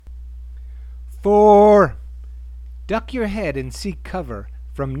4. Duck your head and seek cover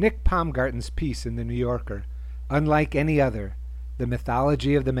from Nick Paumgarten's piece in The New Yorker, Unlike Any Other, The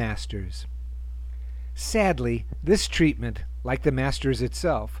Mythology of the Masters. Sadly, this treatment, like the Masters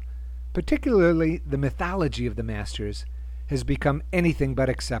itself, particularly the mythology of the Masters, has become anything but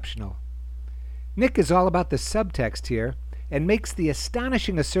exceptional. Nick is all about the subtext here and makes the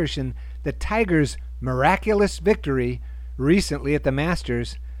astonishing assertion that Tiger's miraculous victory recently at the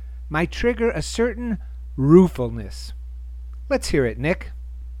Masters might trigger a certain ruefulness. Let's hear it, Nick.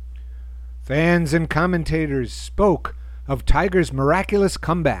 Fans and commentators spoke of Tiger's miraculous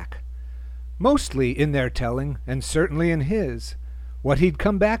comeback. Mostly in their telling, and certainly in his, what he'd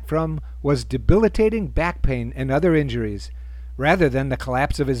come back from was debilitating back pain and other injuries, rather than the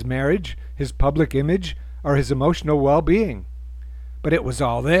collapse of his marriage, his public image, or his emotional well-being. But it was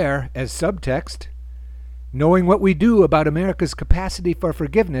all there as subtext. Knowing what we do about America's capacity for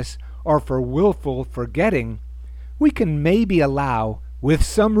forgiveness or for willful forgetting, we can maybe allow, with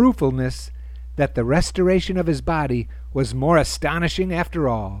some ruefulness, that the restoration of his body was more astonishing after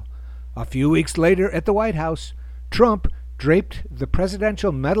all. A few weeks later at the White House, Trump draped the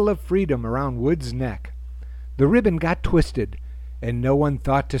Presidential Medal of Freedom around Wood's neck. The ribbon got twisted, and no one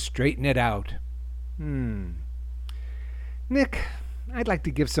thought to straighten it out. Nick, I'd like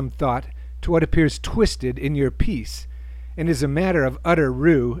to give some thought to what appears twisted in your piece, and is a matter of utter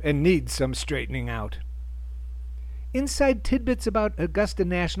rue and needs some straightening out. Inside tidbits about Augusta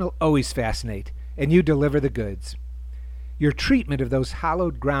National always fascinate, and you deliver the goods. Your treatment of those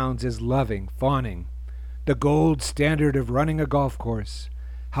hallowed grounds is loving, fawning. The gold standard of running a golf course.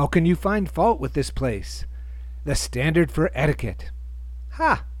 How can you find fault with this place? The standard for etiquette.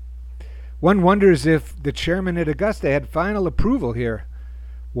 Ha! One wonders if the chairman at Augusta had final approval here.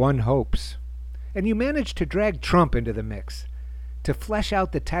 One hopes. And you managed to drag Trump into the mix, to flesh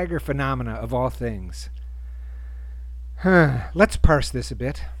out the Tiger phenomena of all things. Let's parse this a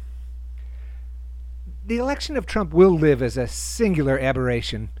bit. The election of Trump will live as a singular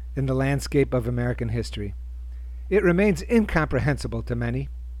aberration in the landscape of American history. It remains incomprehensible to many.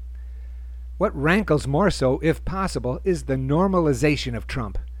 What rankles more so, if possible, is the normalization of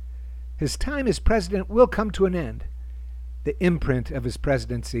Trump. His time as president will come to an end. The imprint of his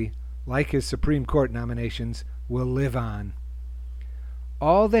presidency, like his Supreme Court nominations, will live on.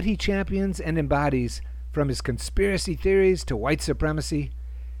 All that he champions and embodies, from his conspiracy theories to white supremacy,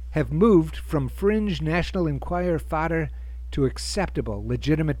 have moved from fringe National Enquirer fodder to acceptable,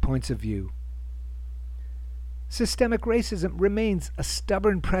 legitimate points of view. Systemic racism remains a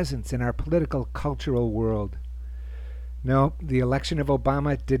stubborn presence in our political, cultural world. No, the election of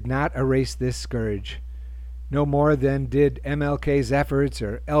Obama did not erase this scourge, no more than did MLK's efforts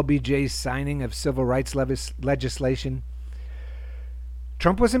or LBJ's signing of civil rights legislation.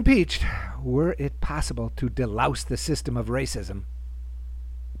 Trump was impeached, were it possible to delouse the system of racism.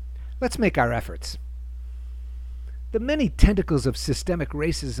 Let's make our efforts. The many tentacles of systemic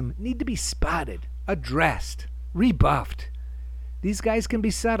racism need to be spotted, addressed, rebuffed. These guys can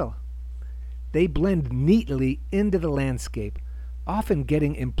be subtle. They blend neatly into the landscape, often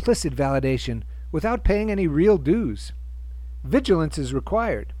getting implicit validation without paying any real dues. Vigilance is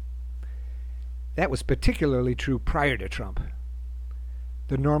required. That was particularly true prior to Trump.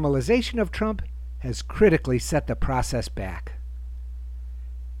 The normalization of Trump has critically set the process back.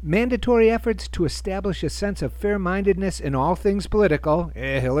 Mandatory efforts to establish a sense of fair-mindedness in all things political,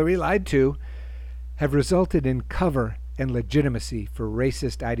 Hillary lied too, have resulted in cover and legitimacy for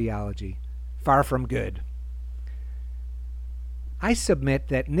racist ideology. Far from good. I submit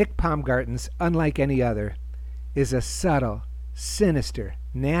that Nick Paumgarten's Unlike Any Other is a subtle, sinister,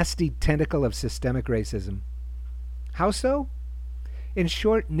 nasty tentacle of systemic racism. How so? In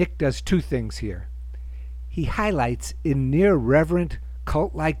short, Nick does two things here. He highlights in near-reverent,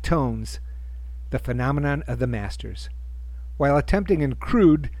 cult-like tones the phenomenon of the Masters, while attempting in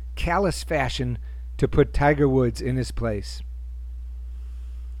crude, callous fashion to put Tiger Woods in his place.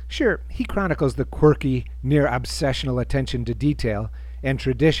 Sure, he chronicles the quirky, near-obsessional attention to detail and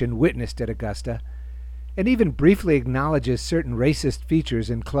tradition witnessed at Augusta, and even briefly acknowledges certain racist features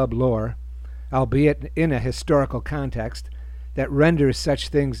in club lore, albeit in a historical context, that renders such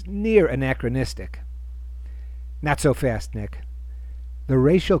things near anachronistic. Not so fast, Nick. The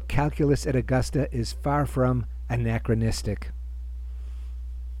racial calculus at Augusta is far from anachronistic.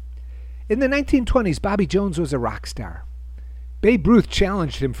 In the 1920s, Bobby Jones was a rock star. Babe Ruth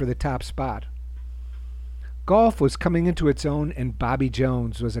challenged him for the top spot. Golf was coming into its own, and Bobby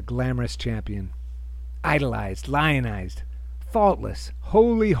Jones was a glamorous champion. Idolized, lionized, faultless,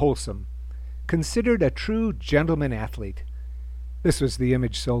 wholly wholesome, considered a true gentleman athlete. This was the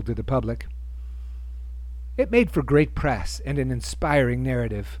image sold to the public. It made for great press and an inspiring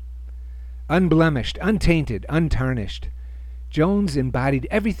narrative. Unblemished, untainted, untarnished, Jones embodied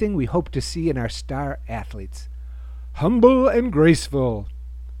everything we hope to see in our star athletes. Humble and graceful.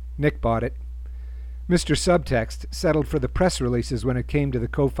 Nick bought it. Mr. Subtext settled for the press releases when it came to the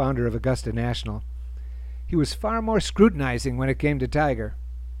co-founder of Augusta National. He was far more scrutinizing when it came to Tiger.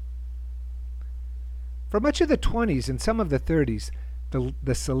 For much of the 20s and some of the 30s,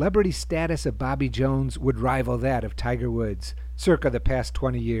 the celebrity status of Bobby Jones would rival that of Tiger Woods, circa the past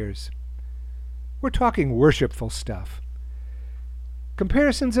 20 years. We're talking worshipful stuff.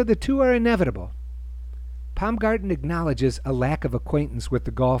 Comparisons of the two are inevitable. Paumgarten acknowledges a lack of acquaintance with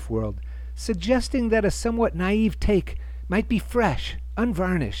the golf world, suggesting that a somewhat naive take might be fresh,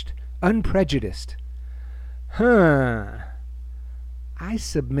 unvarnished, unprejudiced. I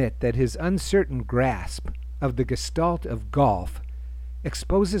submit that his uncertain grasp of the gestalt of golf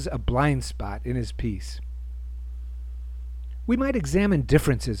exposes a blind spot in his piece. We might examine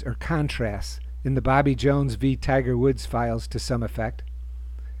differences or contrasts in the Bobby Jones v. Tiger Woods files to some effect.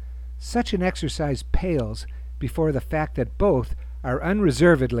 Such an exercise pales before the fact that both are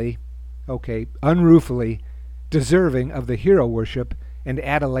unruefully deserving of the hero worship and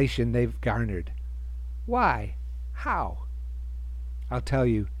adulation they've garnered. Why? How? I'll tell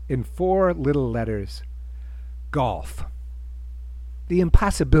you in 4 little letters. Golf. The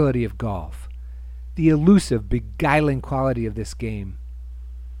impossibility of golf. The elusive, beguiling quality of this game.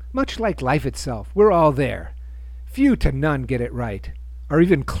 Much like life itself, we're all there. Few to none get it right, or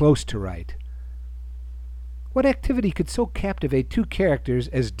even close to right. What activity could so captivate two characters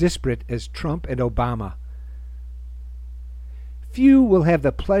as disparate as Trump and Obama? Few will have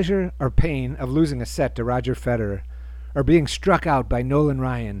the pleasure or pain of losing a set to Roger Federer, or being struck out by Nolan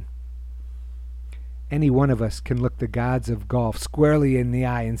Ryan. Any one of us can look the gods of golf squarely in the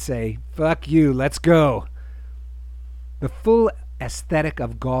eye and say, "Fuck you, let's go." The full aesthetic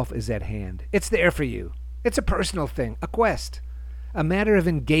of golf is at hand. It's there for you. It's a personal thing, a quest, a matter of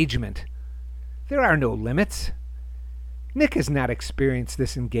engagement. There are no limits. Nick has not experienced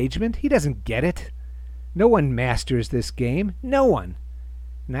this engagement. He doesn't get it. No one masters this game. No one.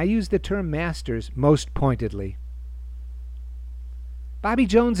 And I use the term masters most pointedly. Bobby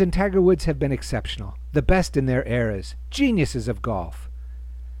Jones and Tiger Woods have been exceptional, the best in their eras, geniuses of golf.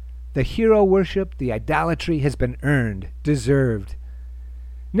 The hero worship, the idolatry has been earned, deserved.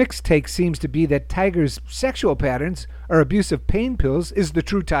 Nick's take seems to be that Tiger's sexual patterns or abuse of pain pills is the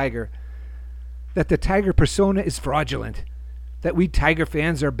true Tiger, that the Tiger persona is fraudulent, that we Tiger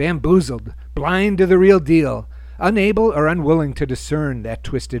fans are bamboozled, blind to the real deal, unable or unwilling to discern that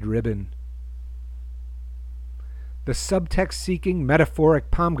twisted ribbon. The subtext-seeking,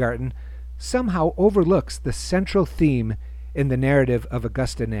 metaphoric Paumgarten somehow overlooks the central theme in the narrative of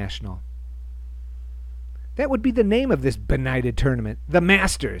Augusta National. That would be the name of this benighted tournament, the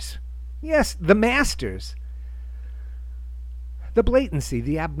Masters. Yes, the Masters. The blatancy,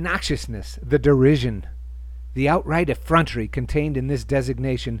 the obnoxiousness, the derision, the outright effrontery contained in this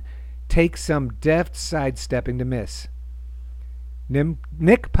designation take some deft sidestepping to miss.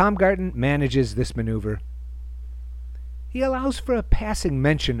 Nick Paumgarten manages this maneuver. He allows for a passing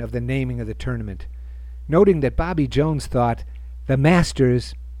mention of the naming of the tournament, noting that Bobby Jones thought the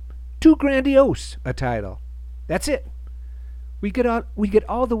Masters too grandiose a title. That's it. We get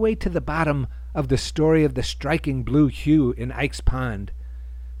all the way to the bottom of the story of the striking blue hue in Ike's Pond,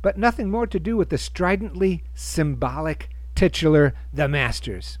 but nothing more to do with the stridently symbolic titular the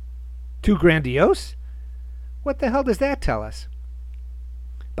Masters. Too grandiose? What the hell does that tell us?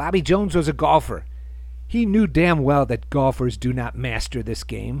 Bobby Jones was a golfer. He knew damn well that golfers do not master this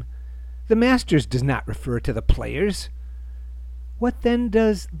game. The Masters does not refer to the players. What then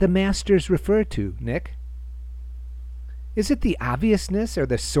does the Masters refer to, Nick? Is it the obviousness or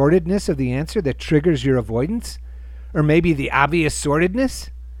the sordidness of the answer that triggers your avoidance? Or maybe the obvious sordidness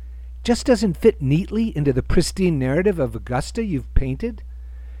just doesn't fit neatly into the pristine narrative of Augusta you've painted?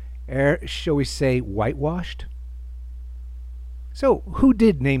 Shall we say, whitewashed? So, who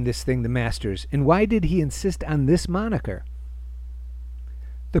did name this thing the Masters, and why did he insist on this moniker?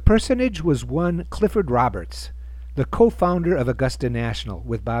 The personage was one Clifford Roberts, the co-founder of Augusta National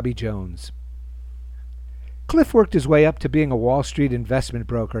with Bobby Jones. Cliff worked his way up to being a Wall Street investment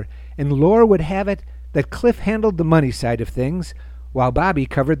broker, and lore would have it that Cliff handled the money side of things while Bobby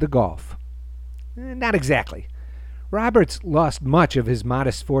covered the golf. Not exactly. Roberts lost much of his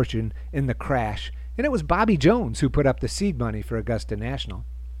modest fortune in the crash, and it was Bobby Jones who put up the seed money for Augusta National.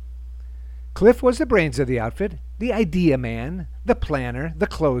 Cliff was the brains of the outfit, the idea man, the planner, the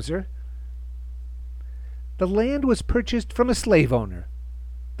closer. The land was purchased from a slave owner.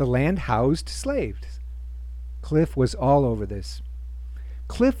 The land housed slaves. Cliff was all over this.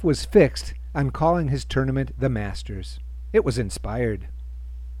 Cliff was fixed on calling his tournament the Masters. It was inspired.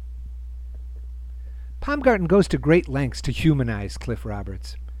 Paumgarten goes to great lengths to humanize Cliff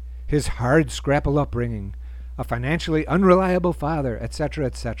Roberts. His hard-scrapple upbringing, a financially unreliable father, etc.,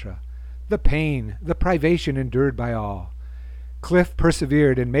 etc. The pain, the privation endured by all. Cliff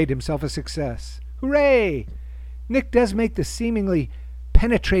persevered and made himself a success. Hooray! Nick does make the seemingly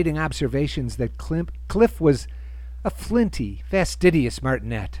penetrating observations that Cliff was a flinty, fastidious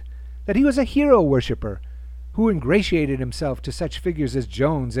martinet, that he was a hero worshipper who ingratiated himself to such figures as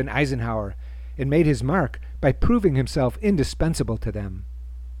Jones and Eisenhower and made his mark by proving himself indispensable to them.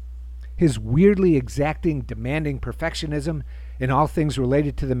 His weirdly exacting, demanding perfectionism in all things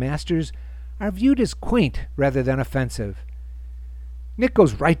related to the Masters are viewed as quaint rather than offensive. Nick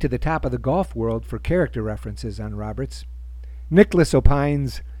goes right to the top of the golf world for character references on Roberts. Nicholas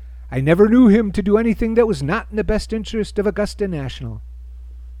opines, "I never knew him to do anything that was not in the best interest of Augusta National."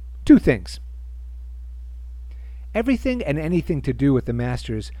 Two things. Everything and anything to do with the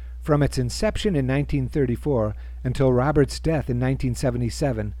Masters from its inception in 1934 until Roberts' death in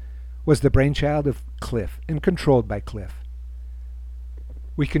 1977 was the brainchild of Cliff and controlled by Cliff.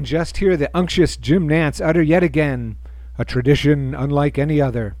 We can just hear the unctuous Jim Nantz utter yet again, "A tradition unlike any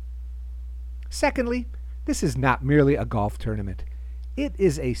other." Secondly, this is not merely a golf tournament. It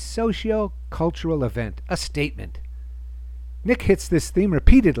is a socio-cultural event, a statement. Nick hits this theme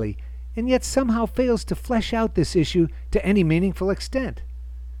repeatedly, and yet somehow fails to flesh out this issue to any meaningful extent,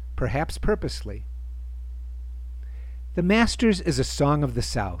 perhaps purposely. The Masters is a song of the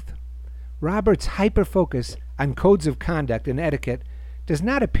South. Roberts' hyper-focus on codes of conduct and etiquette does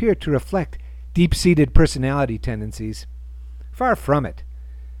not appear to reflect deep-seated personality tendencies. Far from it.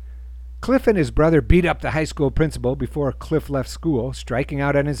 Cliff and his brother beat up the high school principal before Cliff left school, striking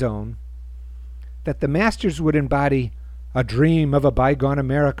out on his own. That the Masters would embody a dream of a bygone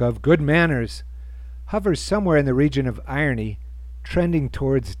America of good manners hovers somewhere in the region of irony, trending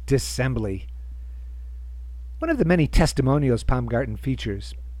towards dissembly. One of the many testimonials Paumgarten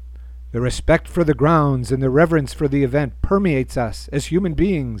features. The respect for the grounds and the reverence for the event permeates us as human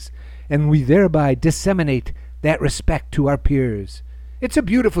beings, and we thereby disseminate that respect to our peers. It's a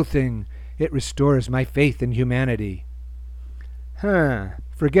beautiful thing. It restores my faith in humanity.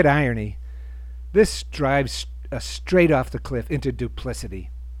 Forget irony. This drives us straight off the cliff into duplicity.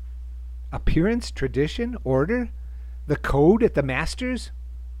 Appearance, tradition, order, the code at the Masters,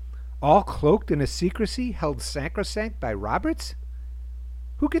 all cloaked in a secrecy held sacrosanct by Roberts?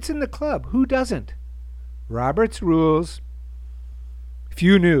 Who gets in the club? Who doesn't? Roberts rules.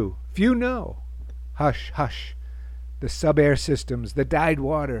 Few knew, few know. Hush, hush. The sub-air systems, the dyed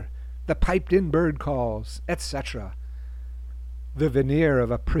water, the piped-in bird calls, etc. The veneer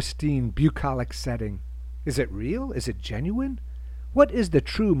of a pristine bucolic setting. Is it real? Is it genuine? What is the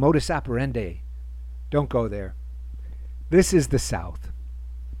true modus operandi? Don't go there. This is the South.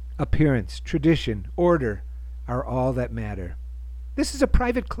 Appearance, tradition, order are all that matter. This is a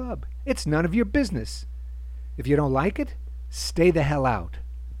private club. It's none of your business. If you don't like it, stay the hell out.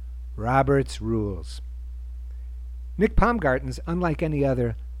 Roberts rules. Nick Paumgarten's unlike any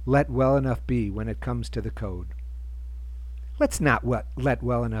other let well enough be when it comes to the code. Let's not let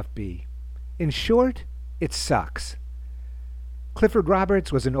well enough be. In short, it sucks. Clifford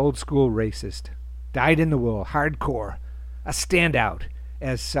Roberts was an old-school racist. Dyed in the wool, hardcore, a standout,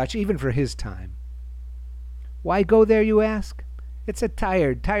 as such, even for his time. Why go there, you ask? It's a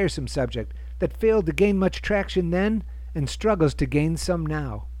tiresome subject that failed to gain much traction then and struggles to gain some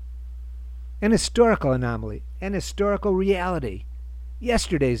now. An historical anomaly, an historical reality.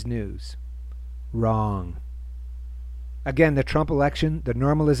 Yesterday's news. Wrong. Again, the Trump election, the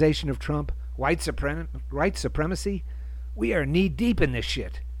normalization of Trump, white supremacy. We are knee-deep in this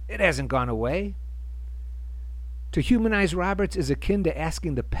shit. It hasn't gone away. To humanize Roberts is akin to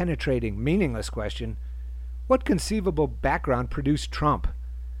asking the penetrating, meaningless question, what conceivable background produced Trump?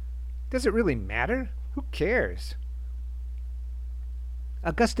 Does it really matter? Who cares?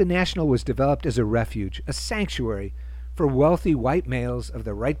 Augusta National was developed as a refuge, a sanctuary for wealthy white males of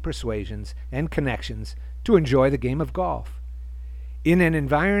the right persuasions and connections to enjoy the game of golf. In an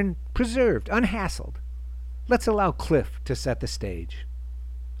environment preserved, unhassled, let's allow Cliff to set the stage.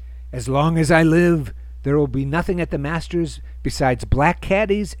 As long as I live, there will be nothing at the Masters besides black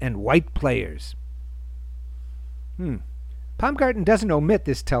caddies and white players. Paumgarten doesn't omit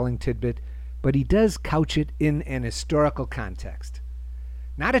this telling tidbit, but he does couch it in an historical context,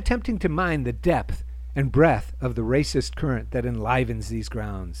 not attempting to mine the depth and breadth of the racist current that enlivens these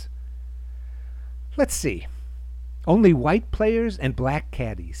grounds. Let's see. Only white players and black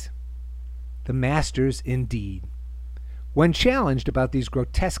caddies. The Masters indeed. When challenged about these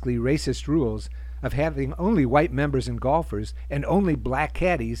grotesquely racist rules of having only white members and golfers and only black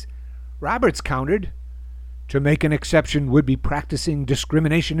caddies, Roberts countered, "To make an exception would be practicing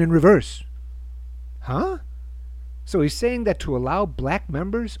discrimination in reverse." Huh? So he's saying that to allow black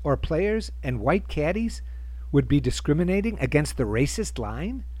members or players and white caddies would be discriminating against the racist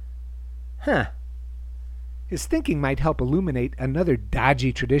line? Huh. His thinking might help illuminate another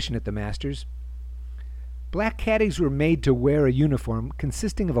dodgy tradition at the Masters. Black caddies were made to wear a uniform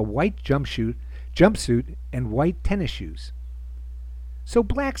consisting of a white jumpsuit and white tennis shoes. So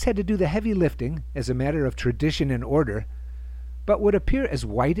blacks had to do the heavy lifting as a matter of tradition and order, but would appear as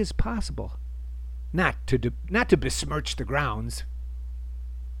white as possible, not to besmirch the grounds.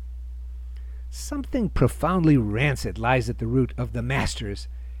 Something profoundly rancid lies at the root of the Masters,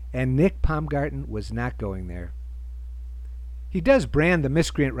 and Nick Paumgarten was not going there. He does brand the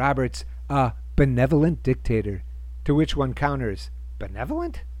miscreant Roberts a benevolent dictator, to which one counters,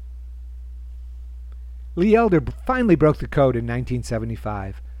 benevolent? Lee Elder finally broke the code in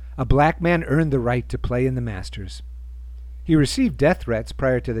 1975. A black man earned the right to play in the Masters. He received death threats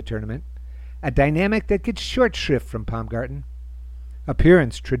prior to the tournament, a dynamic that gets short shrift from Paumgarten.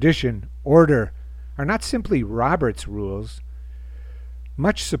 Appearance, tradition, order are not simply Roberts' rules.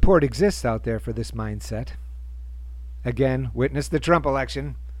 Much support exists out there for this mindset. Again, witness the Trump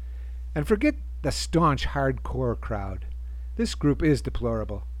election. And forget the staunch hardcore crowd. This group is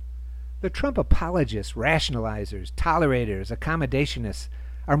deplorable. The Trump apologists, rationalizers, tolerators, accommodationists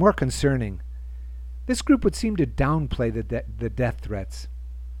are more concerning. This group would seem to downplay the death threats.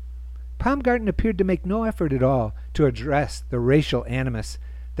 Paumgarten appeared to make no effort at all to address the racial animus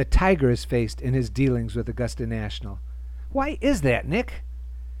that Tiger has faced in his dealings with Augusta National. Why is that, Nick?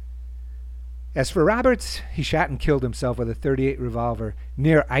 As for Roberts, he shot and killed himself with a .38 revolver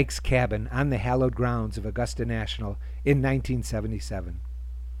near Ike's cabin on the hallowed grounds of Augusta National in 1977.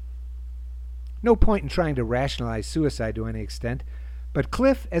 No point in trying to rationalize suicide to any extent, but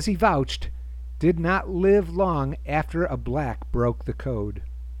Cliff, as he vouched, did not live long after a black broke the code.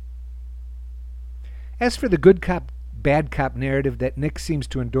 As for the good cop, bad cop narrative that Nick seems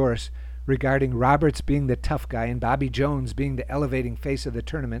to endorse regarding Roberts being the tough guy and Bobby Jones being the elevating face of the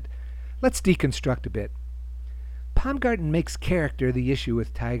tournament, let's deconstruct a bit. Paumgarten makes character the issue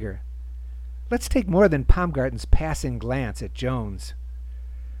with Tiger. Let's take more than Paumgarten's passing glance at Jones.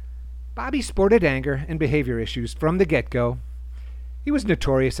 Bobby sported anger and behavior issues from the get-go. He was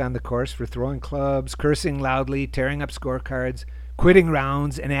notorious on the course for throwing clubs, cursing loudly, tearing up scorecards, quitting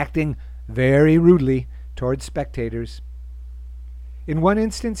rounds, and acting very rudely towards spectators. In one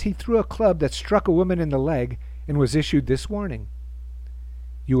instance, he threw a club that struck a woman in the leg and was issued this warning: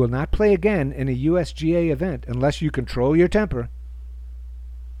 "You will not play again in a USGA event unless you control your temper."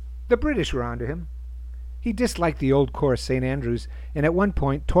 The British were onto him. He disliked the old course, St. Andrews, and at one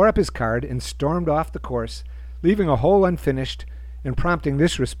point tore up his card and stormed off the course, leaving a hole unfinished and prompting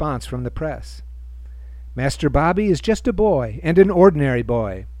this response from the press: "Master Bobby is just a boy, and an ordinary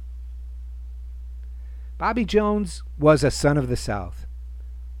boy." Bobby Jones was a son of the South.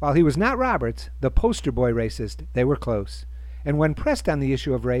 While he was not Roberts, the poster boy racist, they were close. And when pressed on the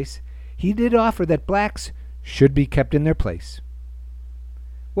issue of race, he did offer that blacks should be kept in their place.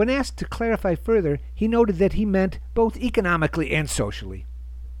 When asked to clarify further, he noted that he meant both economically and socially.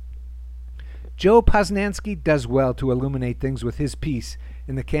 Joe Posnanski does well to illuminate things with his piece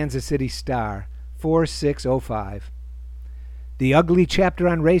in the Kansas City Star, 4605. The ugly chapter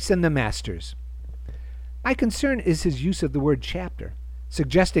on race and the Masters. My concern is his use of the word chapter,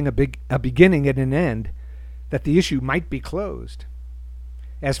 suggesting a beginning and an end, that the issue might be closed.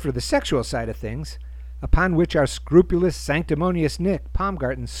 As for the sexual side of things, upon which our scrupulous, sanctimonious Nick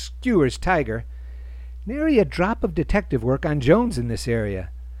Paumgarten skewers Tiger, nary a drop of detective work on Jones in this area.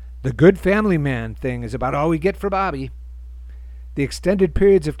 The good family man thing is about all we get for Bobby. The extended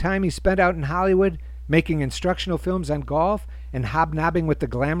periods of time he spent out in Hollywood making instructional films on golf and hobnobbing with the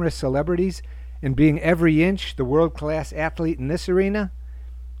glamorous celebrities and being every inch the world-class athlete in this arena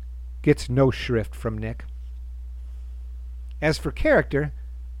gets no shrift from Nick. As for character,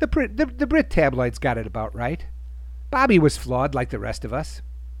 the Brit tabloids got it about right. Bobby was flawed like the rest of us.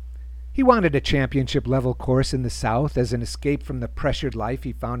 He wanted a championship-level course in the South as an escape from the pressured life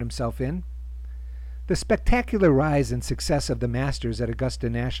he found himself in. The spectacular rise and success of the Masters at Augusta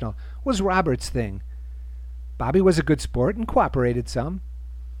National was Robert's thing. Bobby was a good sport and cooperated some.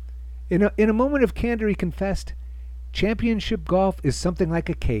 In a moment of candor, he confessed, "Championship golf is something like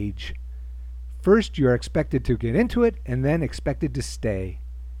a cage. First, you are expected to get into it, and then expected to stay."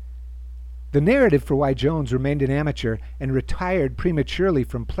 The narrative for why Jones remained an amateur and retired prematurely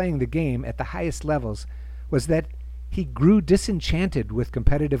from playing the game at the highest levels was that he grew disenchanted with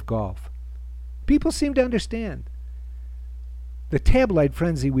competitive golf. People seem to understand. The tabloid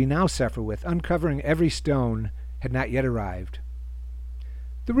frenzy we now suffer with, uncovering every stone, had not yet arrived.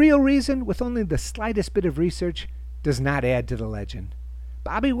 The real reason, with only the slightest bit of research, does not add to the legend.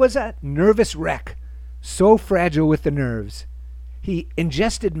 Bobby was a nervous wreck, so fragile with the nerves. He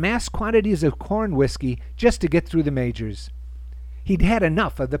ingested mass quantities of corn whiskey just to get through the majors. He'd had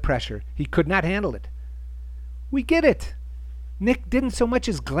enough of the pressure. He could not handle it. We get it. Nick didn't so much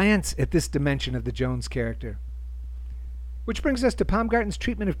as glance at this dimension of the Jones character. Which brings us to Paumgarten's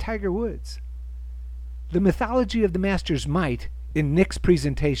treatment of Tiger Woods. The mythology of the Masters might, in Nick's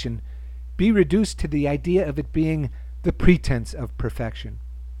presentation, be reduced to the idea of it being the pretense of perfection.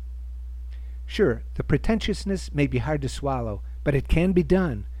 Sure, the pretentiousness may be hard to swallow, but it can be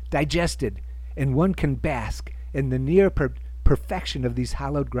done, digested, and one can bask in the near perfection of these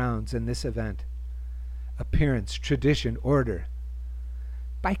hallowed grounds in this event. Appearance, tradition, order.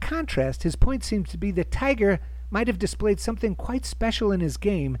 By contrast, his point seems to be that Tiger might have displayed something quite special in his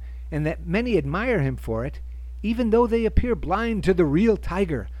game, and that many admire him for it, even though they appear blind to the real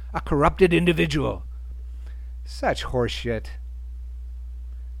Tiger, a corrupted individual. Such horseshit.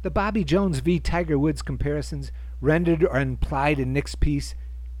 The Bobby Jones v. Tiger Woods comparisons, rendered or implied in Nick's piece,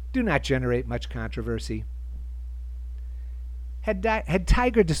 do not generate much controversy. Had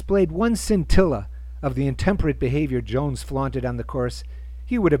Tiger displayed one scintilla of the intemperate behavior Jones flaunted on the course,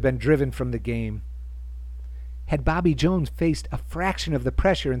 he would have been driven from the game. Had Bobby Jones faced a fraction of the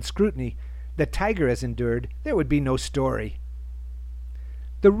pressure and scrutiny that Tiger has endured, there would be no story.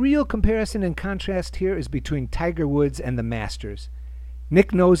 The real comparison and contrast here is between Tiger Woods and the Masters.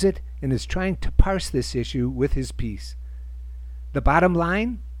 Nick knows it and is trying to parse this issue with his piece. The bottom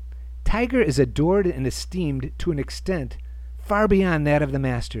line? Tiger is adored and esteemed to an extent far beyond that of the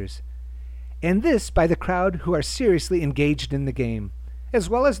Masters, and this by the crowd who are seriously engaged in the game, as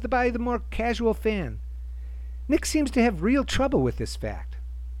well as by the more casual fan. Nick seems to have real trouble with this fact.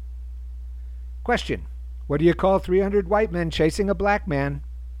 Question: what do you call 300 white men chasing a black man?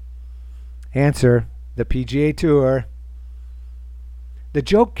 Answer: the PGA Tour. The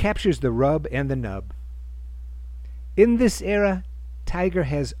joke captures the rub and the nub. In this era, Tiger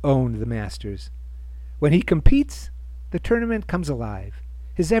has owned the Masters. When he competes, the tournament comes alive.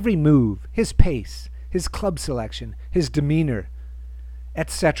 His every move, his pace, his club selection, his demeanor,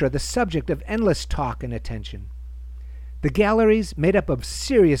 etc., the subject of endless talk and attention. The galleries, made up of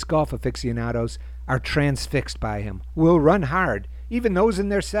serious golf aficionados, are transfixed by him, will run hard, even those in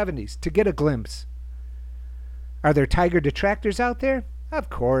their 70s, to get a glimpse. Are there Tiger detractors out there? Of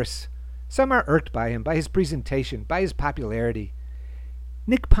course. Some are irked by him, by his presentation, by his popularity.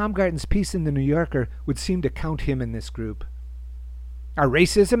 Nick Paumgarten's piece in The New Yorker would seem to count him in this group. Are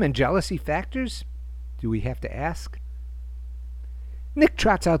racism and jealousy factors? Do we have to ask? Nick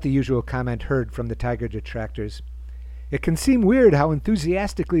trots out the usual comment heard from the Tiger detractors. It can seem weird how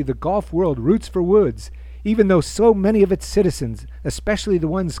enthusiastically the golf world roots for Woods, even though so many of its citizens, especially the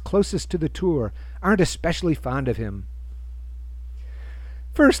ones closest to the tour, aren't especially fond of him.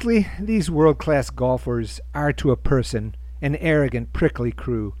 Firstly, these world-class golfers are to a person an arrogant, prickly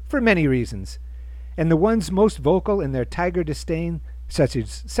crew, for many reasons, and the ones most vocal in their Tiger disdain, such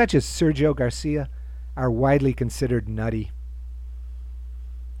as Sergio Garcia, are widely considered nutty.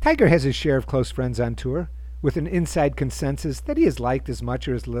 Tiger has his share of close friends on tour, with an inside consensus that he is liked as much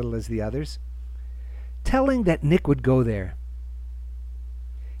or as little as the others. Telling that Nick would go there.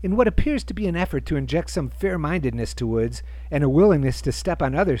 In what appears to be an effort to inject some fair-mindedness to Woods and a willingness to step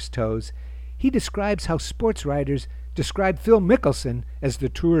on others' toes, he describes how sports writers describe Phil Mickelson as the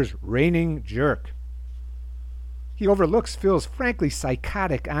tour's reigning jerk. He overlooks Phil's frankly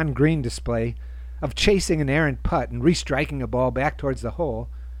psychotic on-green display of chasing an errant putt and restriking a ball back towards the hole,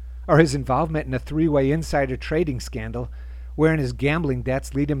 or his involvement in a three-way insider trading scandal wherein his gambling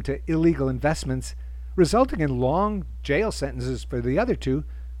debts lead him to illegal investments, resulting in long jail sentences for the other two,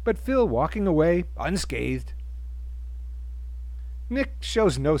 but Phil walking away unscathed. Nick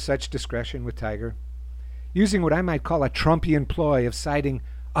shows no such discretion with Tiger, using what I might call a Trumpian ploy of citing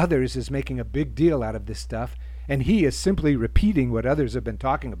others as making a big deal out of this stuff, and he is simply repeating what others have been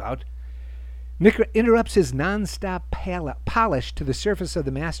talking about. Nick interrupts his non-stop polish to the surface of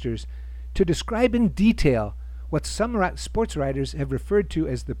the Masters to describe in detail what some sports writers have referred to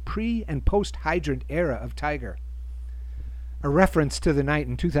as the pre- and post-hydrant era of Tiger. A reference to the night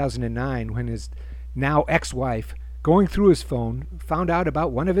in 2009 when his now ex-wife, going through his phone, found out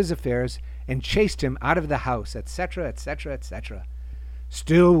about one of his affairs and chased him out of the house, etc., etc., etc.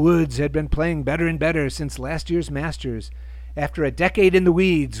 Still, Woods had been playing better and better since last year's Masters, after a decade in the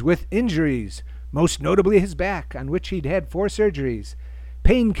weeds with injuries, most notably his back, on which he'd had 4 surgeries,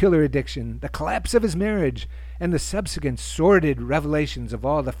 painkiller addiction, the collapse of his marriage, and the subsequent sordid revelations of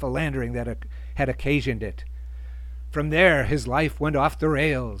all the philandering that had occasioned it. From there, his life went off the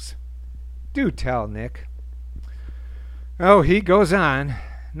rails. Do tell, Nick. Oh, he goes on.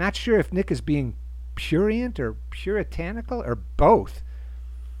 Not sure if Nick is being prurient or puritanical or both.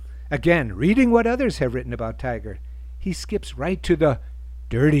 Again, reading what others have written about Tiger, he skips right to the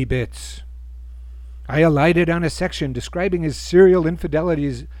dirty bits. I alighted on a section describing his serial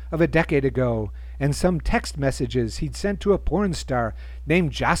infidelities of a decade ago and some text messages he'd sent to a porn star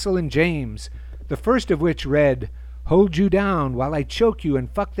named Jocelyn James, the first of which read, "Hold you down while I choke you and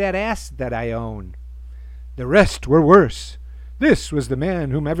fuck that ass that I own." The rest were worse. This was the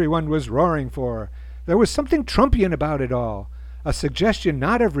man whom everyone was roaring for. There was something Trumpian about it all, a suggestion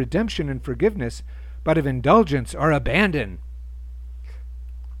not of redemption and forgiveness, but of indulgence or abandon.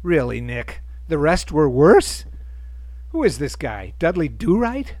 Really, Nick, the rest were worse? Who is this guy, Dudley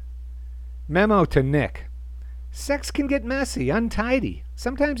Do-Right? Memo to Nick. Sex can get messy, untidy,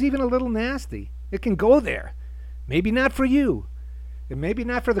 sometimes even a little nasty. It can go there. Maybe not for you. And maybe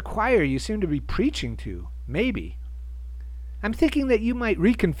not for the choir you seem to be preaching to. Maybe. I'm thinking that you might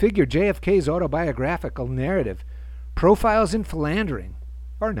reconfigure JFK's autobiographical narrative, Profiles in Philandering,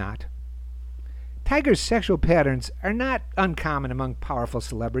 or not. Tiger's sexual patterns are not uncommon among powerful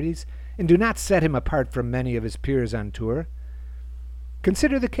celebrities and do not set him apart from many of his peers on tour.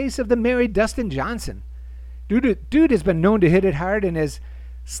 Consider the case of the married Dustin Johnson. Dude has been known to hit it hard and has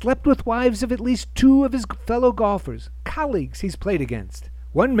slept with wives of at least 2 of his fellow golfers, colleagues he's played against.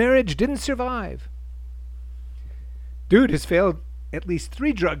 One marriage didn't survive. Dude has failed at least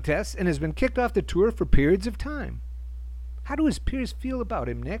 3 drug tests and has been kicked off the tour for periods of time. How do his peers feel about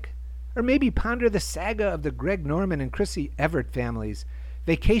him, Nick? Or maybe ponder the saga of the Greg Norman and Chrissy Everett families,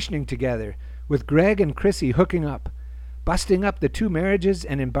 vacationing together, with Greg and Chrissy hooking up, busting up the 2 marriages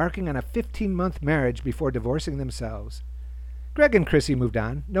and embarking on a 15-month marriage before divorcing themselves. Greg and Chrissy moved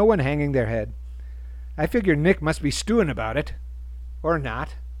on, no one hanging their head. I figure Nick must be stewing about it. Or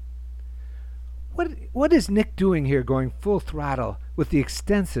not. What is Nick doing here going full throttle with the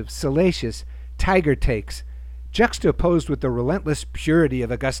extensive, salacious Tiger takes, juxtaposed with the relentless purity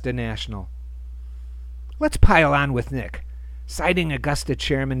of Augusta National? Let's pile on with Nick, citing Augusta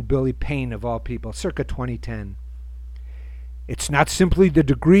Chairman Billy Payne of all people, circa 2010. It's not simply the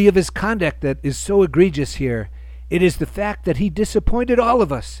degree of his conduct that is so egregious here. It is the fact that he disappointed all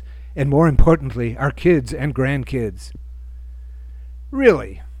of us, and more importantly, our kids and grandkids.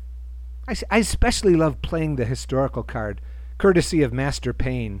 Really, I especially love playing the historical card, courtesy of Master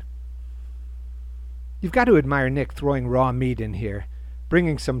Payne. You've got to admire Nick throwing raw meat in here,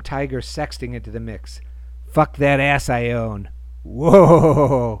 bringing some Tiger sexting into the mix. Fuck that ass I own.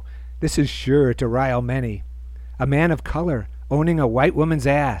 Whoa, this is sure to rile many. A man of color owning a white woman's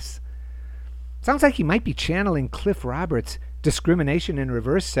ass. Sounds like he might be channeling Cliff Roberts' discrimination in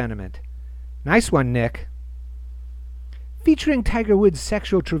reverse sentiment. Nice one, Nick. Featuring Tiger Woods'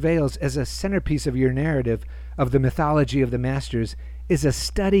 sexual travails as a centerpiece of your narrative of the mythology of the Masters is a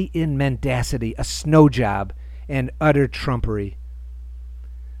study in mendacity, a snow job, and utter trumpery.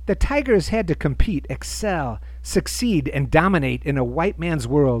 The Tiger has had to compete, excel, succeed, and dominate in a white man's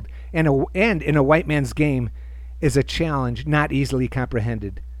world and in a white man's game is a challenge not easily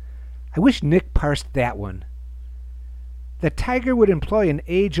comprehended. I wish Nick parsed that one. The Tiger would employ an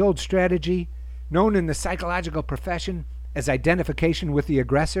age-old strategy known in the psychological profession as identification with the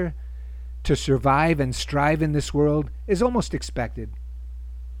aggressor. To survive and strive in this world is almost expected.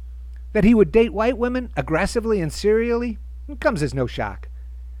 That he would date white women aggressively and serially comes as no shock.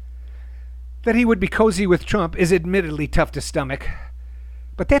 That he would be cozy with Trump is admittedly tough to stomach.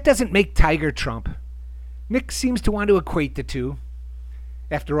 But that doesn't make Tiger Trump. Nick seems to want to equate the two.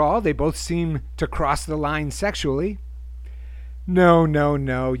 After all, they both seem to cross the line sexually. No,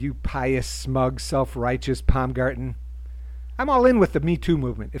 you pious, smug, self-righteous Paumgarten. I'm all in with the Me Too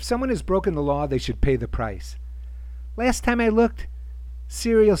movement. If someone has broken the law, they should pay the price. Last time I looked,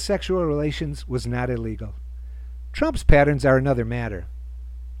 serial sexual relations was not illegal. Trump's patterns are another matter.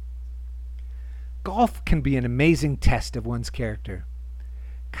 Golf can be an amazing test of one's character.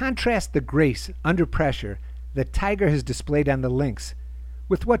 Contrast the grace under pressure that Tiger has displayed on the links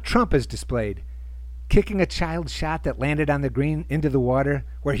with what Trump has displayed, kicking a child's shot that landed on the green into the water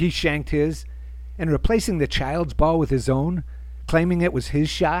where he shanked his, and replacing the child's ball with his own, claiming it was his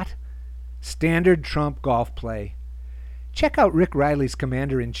shot. Standard Trump golf play. Check out Rick Riley's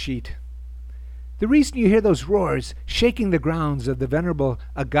Commander-in-Chief. The reason you hear those roars shaking the grounds of the venerable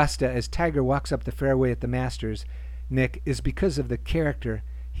Augusta as Tiger walks up the fairway at the Masters, Nick, is because of the character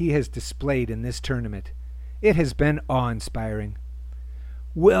he has displayed in this tournament. It has been awe-inspiring,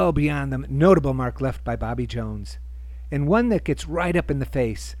 well beyond the notable mark left by Bobby Jones, and one that gets right up in the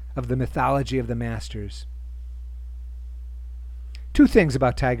face of the mythology of the Masters. Two things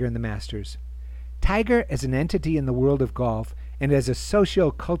about Tiger and the Masters. Tiger as an entity in the world of golf and as a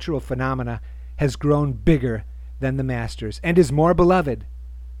socio-cultural phenomena has grown bigger than the Masters and is more beloved.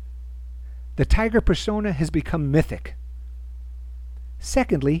 The Tiger persona has become mythic.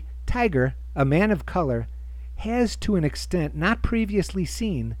 Secondly, Tiger, a man of color, has, to an extent not previously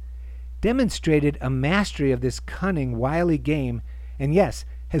seen, demonstrated a mastery of this cunning, wily game, and yes,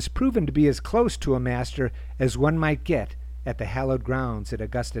 has proven to be as close to a master as one might get at the hallowed grounds at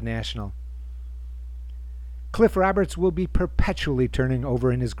Augusta National. Cliff Roberts will be perpetually turning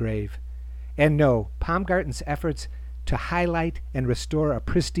over in his grave. And no, Paumgarten's efforts to highlight and restore a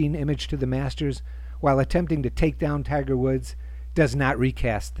pristine image to the Masters while attempting to take down Tiger Woods does not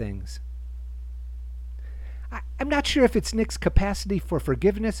recast things. I'm not sure if it's Nick's capacity for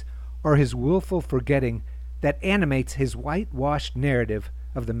forgiveness or his willful forgetting that animates his whitewashed narrative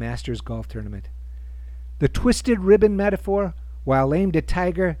of the Masters golf tournament. The twisted ribbon metaphor, while aimed at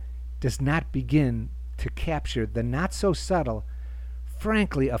Tiger, does not begin to capture the not-so-subtle,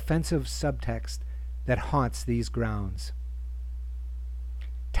 frankly offensive subtext that haunts these grounds.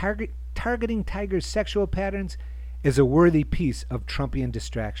 Targeting Tiger's sexual patterns is a worthy piece of Trumpian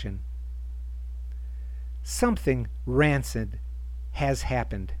distraction. Something rancid has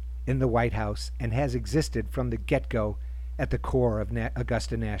happened in the White House and has existed from the get-go at the core of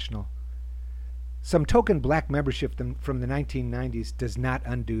Augusta National. Some token black membership from the 1990s does not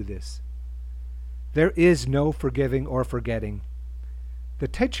undo this. There is no forgiving or forgetting. The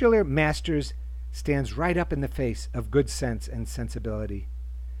titular Masters stands right up in the face of good sense and sensibility.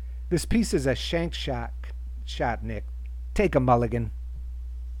 This piece is a shank shot, Nick. Take a mulligan.